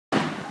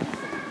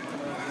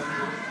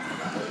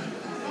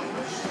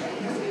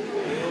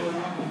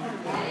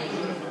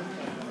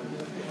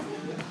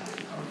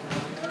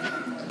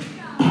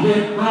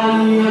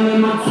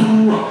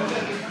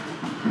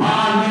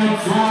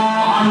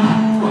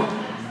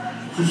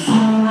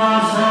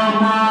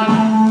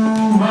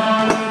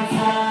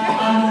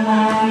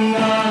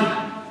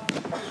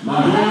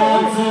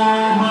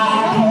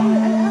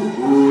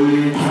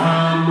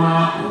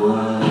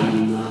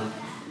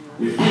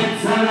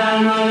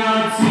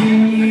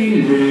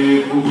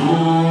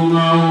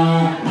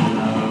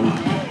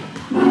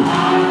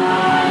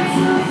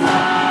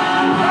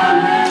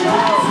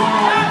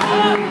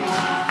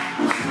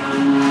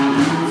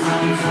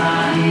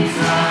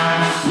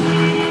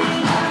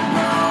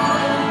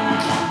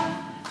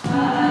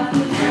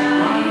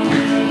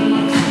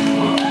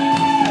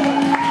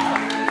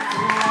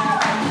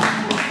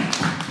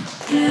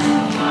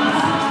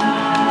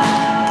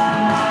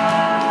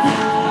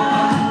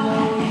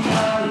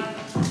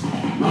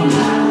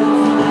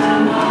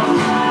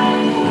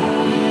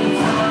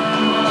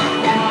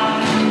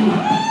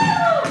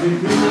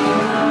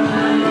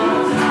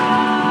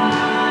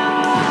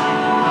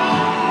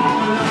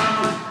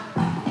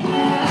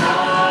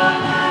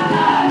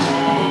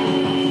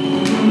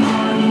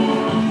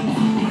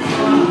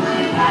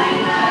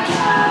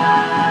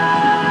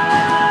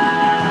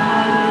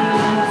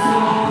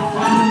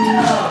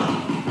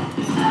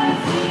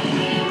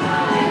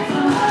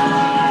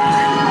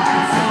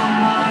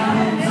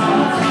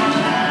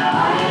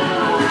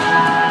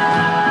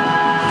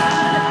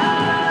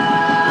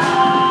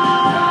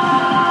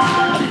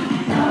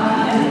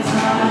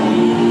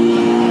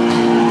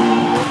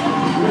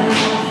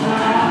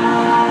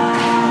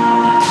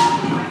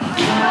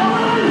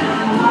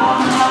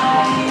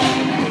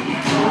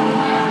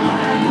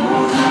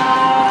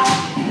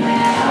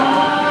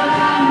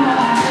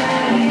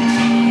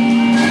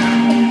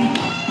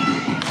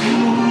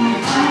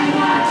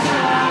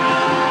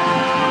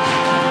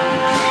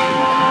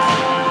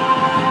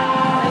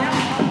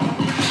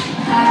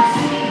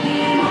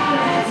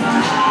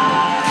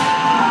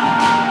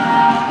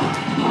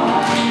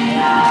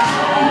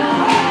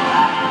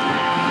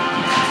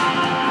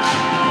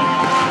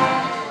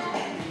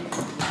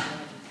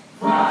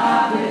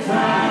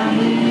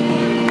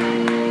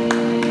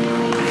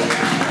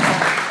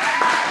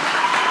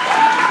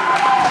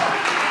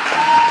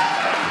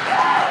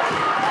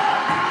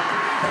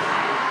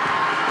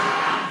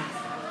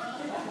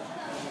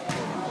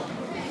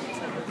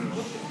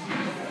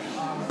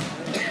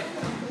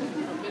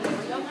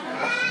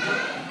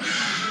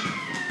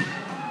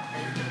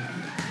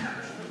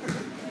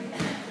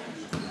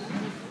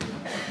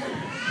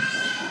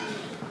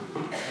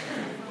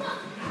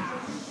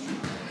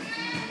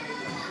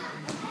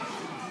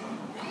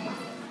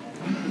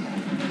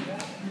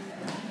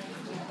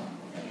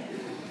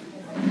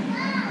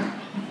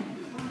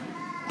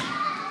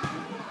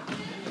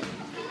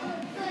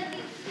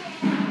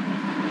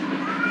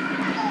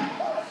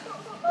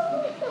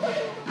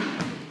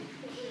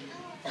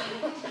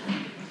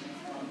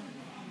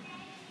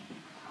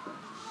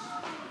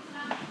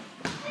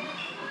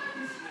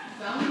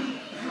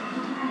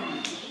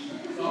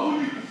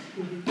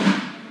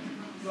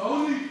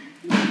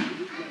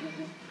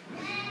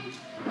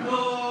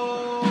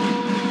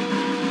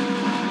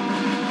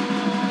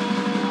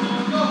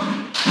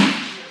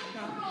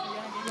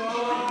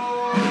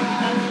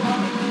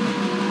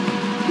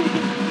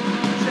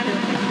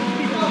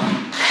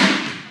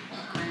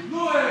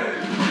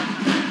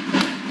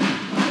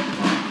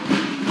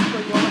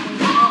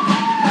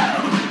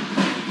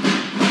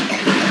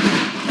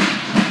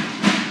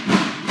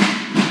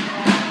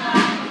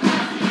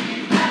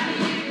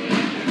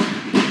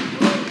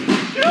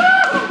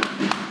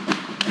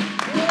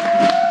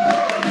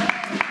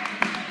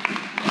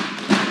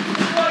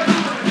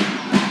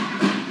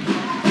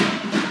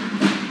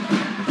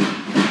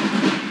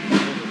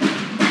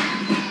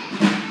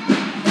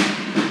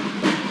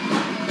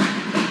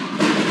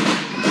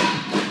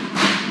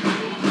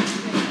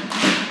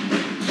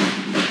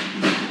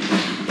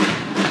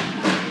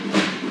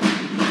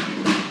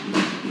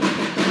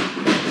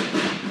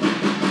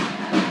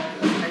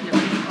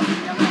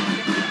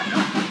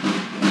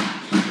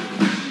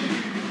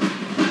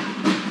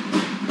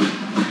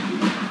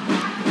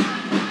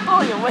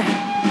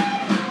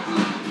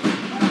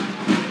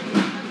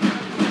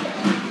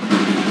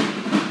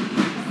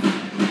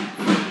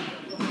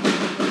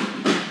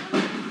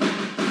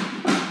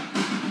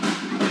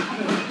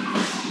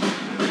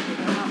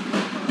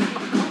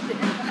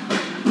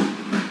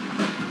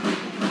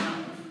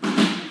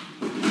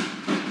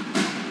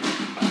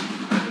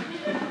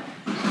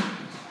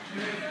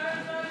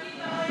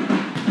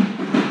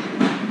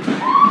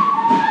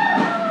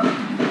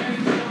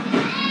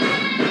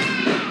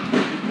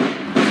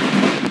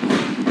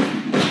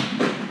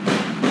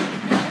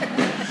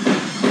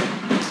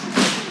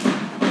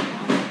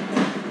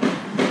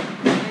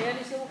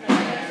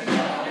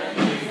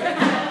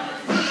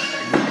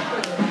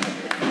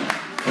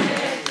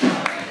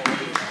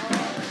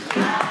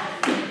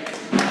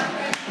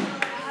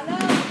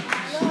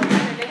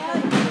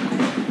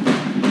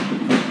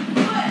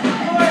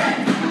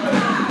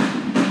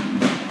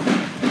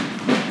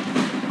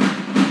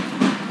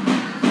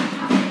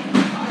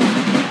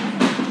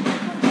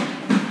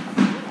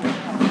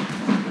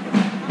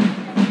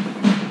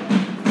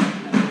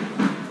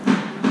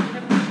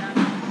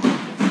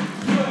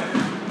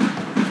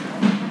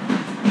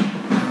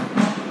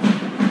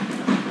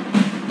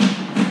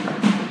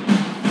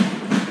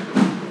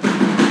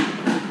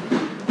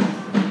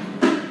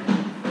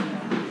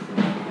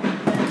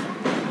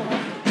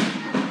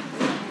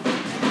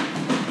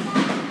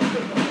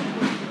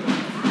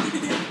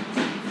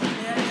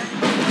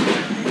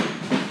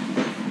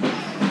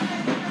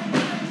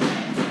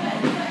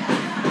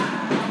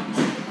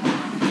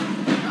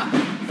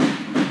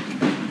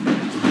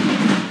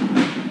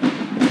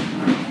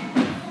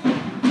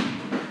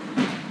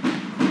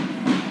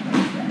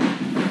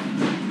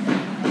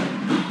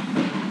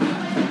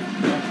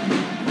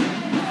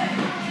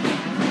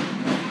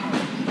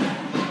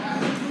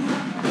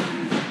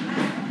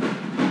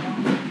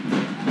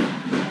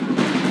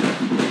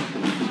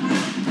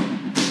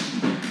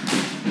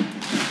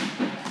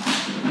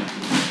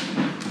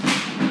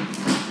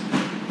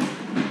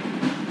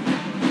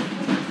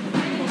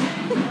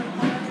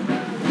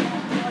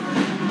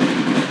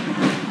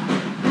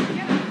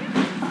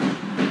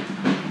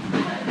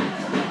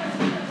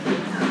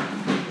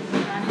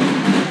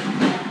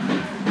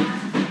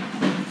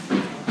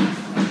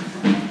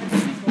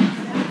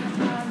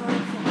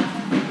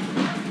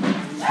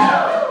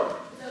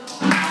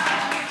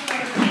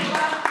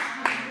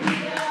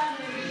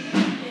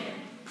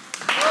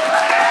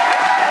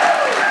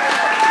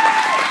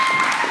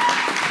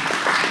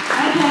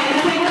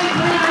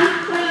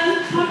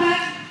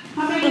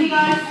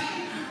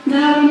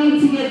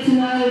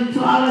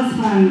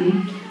family.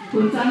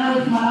 We've done it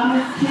with my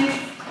mama's kids.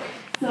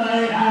 So,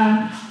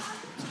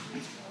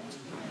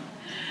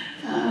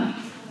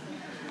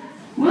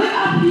 we're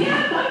up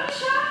here, don't be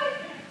shy.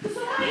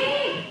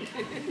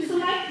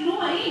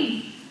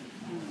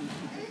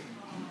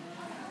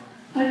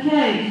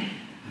 Okay.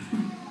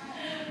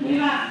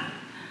 Move up.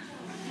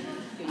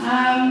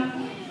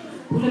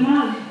 Boleh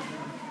mal.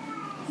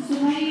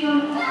 Sesuai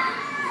lama,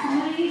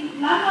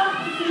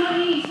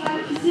 sesuai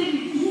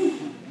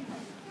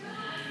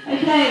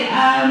okay,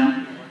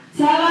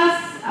 tell us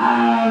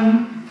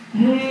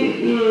who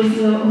is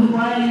who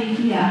are you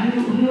here?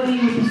 Who are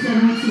you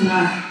representing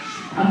tonight?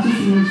 I'll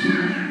just mention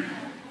it.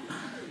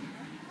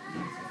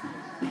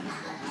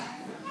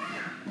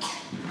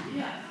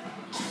 Yeah,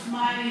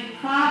 my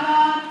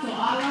father,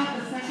 Toala,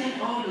 the second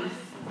oldest.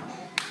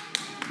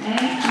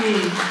 Thank you.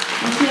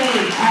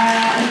 Okay,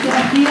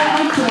 Sophia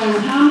also,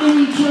 how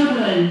many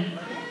children?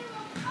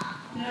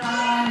 There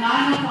are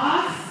 9 of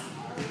us.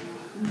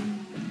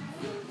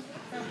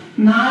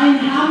 9.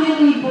 How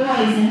many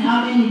boys and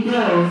how many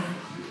girls?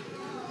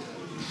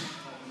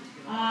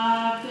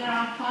 There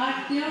are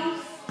 5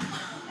 girls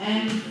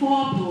and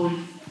 4 boys.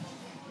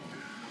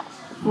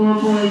 4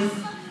 boys.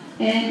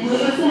 And we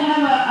also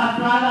have a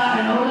brother,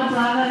 an older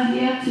brother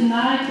here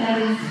tonight,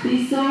 that is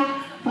Fiso.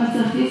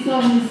 Pastor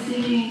Fiso, who's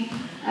sitting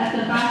at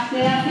the back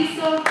there.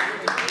 Fiso,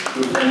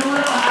 you can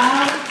hold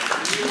out.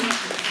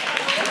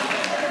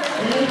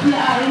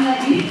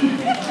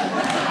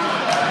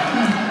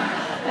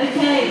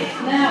 Okay,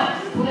 now,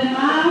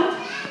 Pulemau,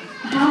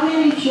 how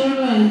many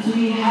children do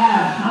you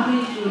have? How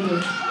many children?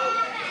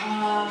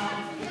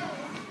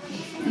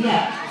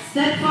 Yeah,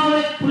 step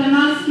forward,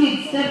 Pulemau's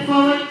kids, step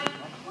forward.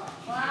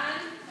 1,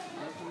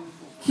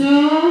 2,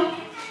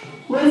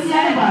 where's the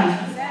other one?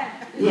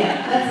 Yeah,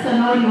 that's the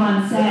naughty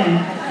one, Sam.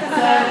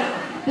 So,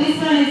 this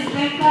one is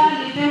Becca,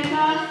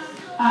 Rebecca.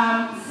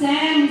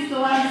 Sam is the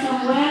one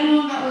somewhere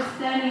that was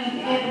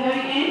standing at the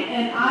very end,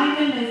 and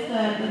Ivan is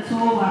the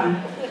tall one.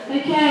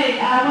 Okay,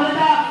 what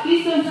about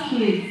Fiso's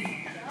kids?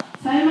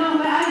 Toma,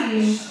 where are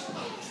you?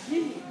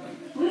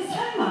 Where's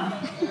Toma?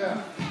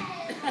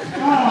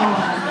 Oh,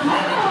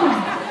 Toma.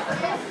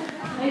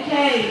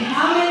 Okay,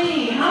 how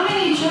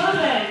many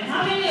children?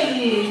 How many of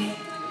you?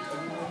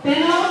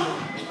 Beno?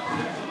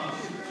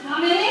 How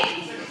many?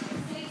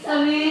 6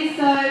 of you,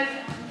 so,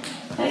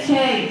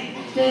 okay,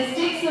 there's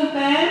 6 of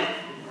them.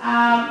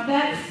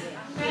 That's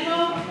Beno,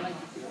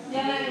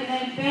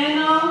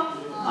 Beno,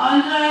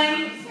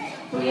 Andre,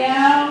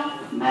 Brielle,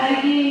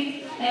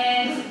 Maggie,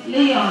 and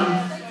Leon.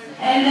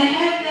 And they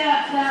have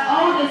their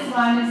oldest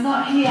one is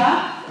not here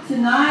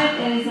tonight,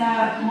 is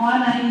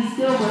Moana, he's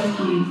still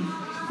working.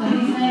 So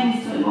his name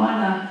is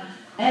Moana.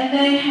 And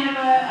they have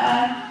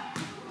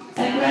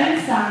a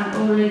grandson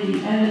already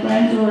and a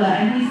granddaughter,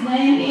 and his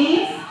name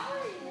is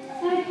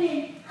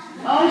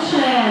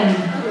Ocean.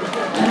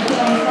 Okay,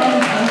 his name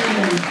is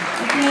Ocean.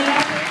 Okay,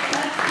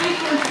 that's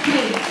Christmas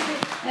kids.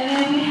 And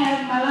then we have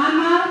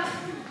Malama.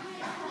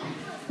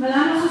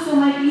 Malama susu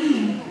mai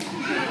ini.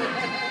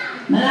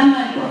 Malama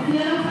ikut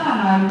dia lo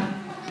faham.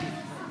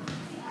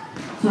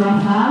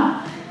 Sofa,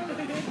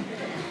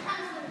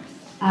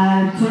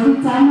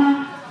 Tontama,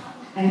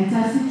 and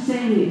Tassi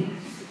Seli.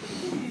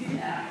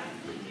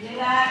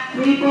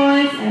 3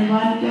 boys and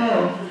 1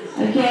 girl.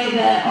 Okay,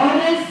 the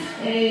oldest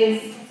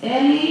is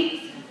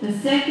Ellie, the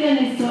second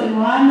is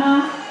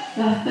Toiwana,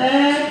 the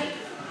third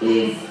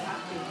is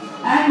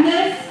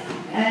Agnes,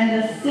 and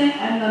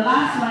the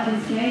last one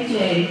is KJ.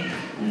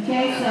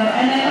 Okay, so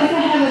and they also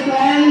have a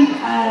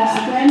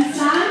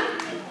grandson,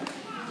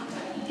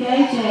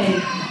 KJ.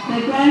 The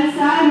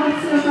grandson,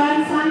 what's your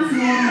grandson's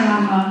name,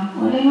 Mama?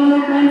 What is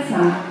your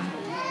grandson?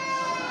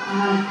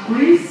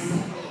 Chris.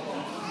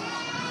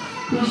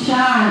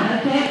 Krishan,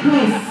 okay,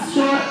 Chris,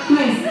 short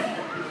Chris.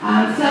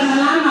 So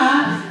Malama,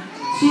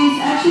 she's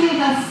actually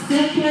the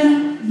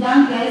second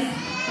youngest,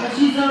 but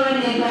she's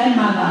already a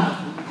grandmother.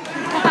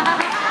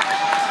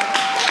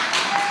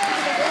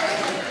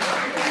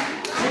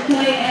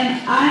 Okay, and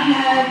I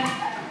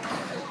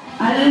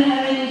don't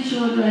have any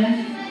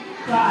children,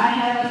 but I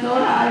have a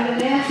daughter over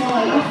there,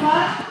 Toalofa.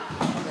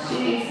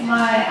 She's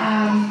my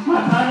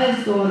brother's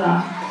daughter,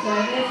 so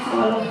there's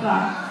Toalofa.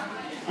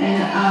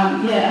 And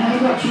yeah, I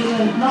haven't got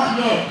children, not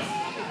yet.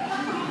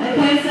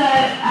 Okay, so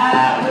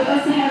we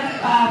also have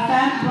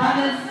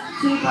brothers,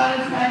 2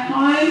 brothers back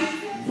home,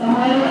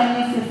 Samuel and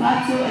Mr.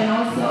 Fatu, and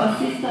also a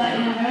sister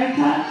in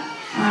America.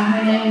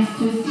 Her name is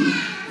Tusi.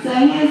 So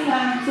here's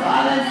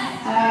Toala's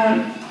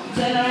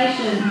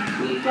generation.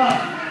 We've got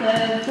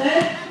the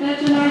third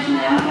generation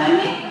in our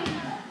family.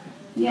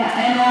 Yeah,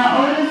 and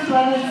our oldest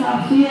brother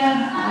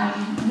Safia,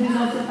 who's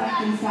also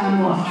back in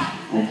Samoa.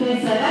 Okay,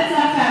 so that's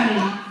our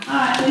family.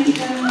 Alright, thank you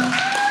very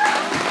much.